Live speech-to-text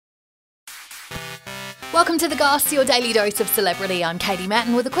Welcome to The Goss, your daily dose of celebrity. I'm Katie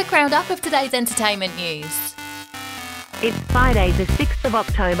Matten with a quick roundup of today's entertainment news. It's Friday, the 6th of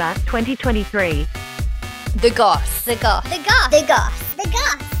October, 2023. The Goss. The Goss. The Goss. The Goss. The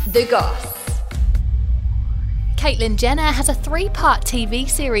Goss. The Goss. Kylie Jenner has a 3-part TV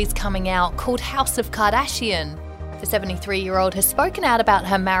series coming out called House of Kardashian. The 73-year-old has spoken out about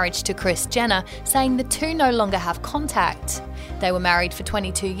her marriage to Kris Jenner, saying the two no longer have contact. They were married for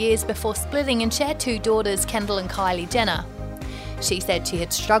 22 years before splitting and shared 2 daughters, Kendall and Kylie Jenner. She said she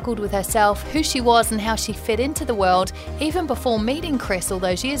had struggled with herself, who she was and how she fit into the world, even before meeting Kris all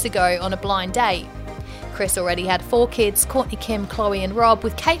those years ago on a blind date. Kris already had 4 kids, Kourtney, Kim, Khloe and Rob,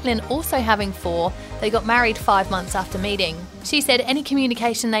 with Caitlyn also having 4. They got married 5 months after meeting. She said any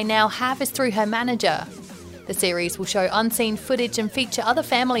communication they now have is through her manager. The series will show unseen footage and feature other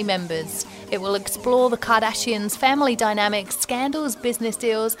family members. It will explore the Kardashians' family dynamics, scandals, business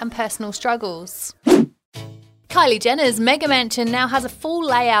deals and personal struggles. Kylie Jenner's mega mansion now has a full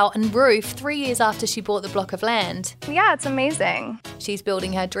layout and roof 3 years after she bought the block of land. Yeah, it's amazing. She's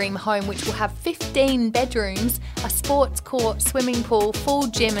building her dream home, which will have 15 bedrooms, a sports court, swimming pool, full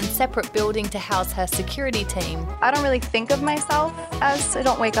gym and separate building to house her security team. I don't really think of myself as, I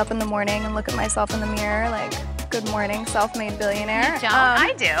don't wake up in the morning and look at myself in the mirror like, good morning, self-made billionaire.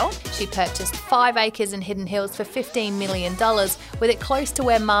 I do. She purchased 5 acres in Hidden Hills for $15 million, with it close to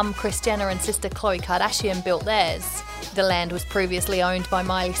where mum Kris Jenner and sister Khloe Kardashian built theirs. The land was previously owned by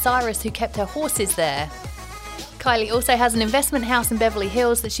Miley Cyrus, who kept her horses there. Kylie also has an investment house in Beverly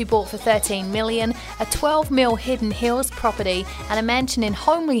Hills that she bought for $13 million, a $12 million Hidden Hills property, and a mansion in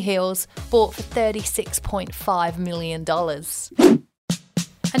Homely Hills bought for $36.5 million.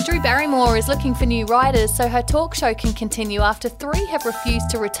 And Drew Barrymore is looking for new writers so her talk show can continue after 3 have refused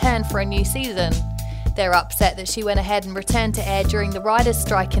to return for a new season. They're upset that she went ahead and returned to air during the writers'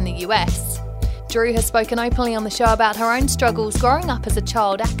 strike in the US. Drew has spoken openly on the show about her own struggles growing up as a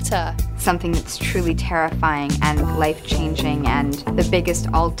child actor. Something that's truly terrifying and life-changing and the biggest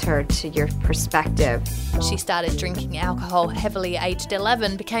alter to your perspective. She started drinking alcohol heavily at aged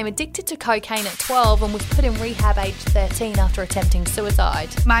 11, became addicted to cocaine at 12 and was put in rehab aged 13 after attempting suicide.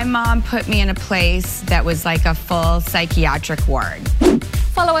 My mom put me in a place that was like a full psychiatric ward.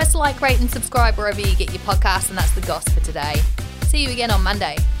 Follow us, like, rate and subscribe wherever you get your podcasts, and that's The Goss for today. See you again on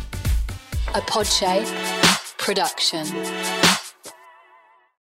Monday. A Podshape production.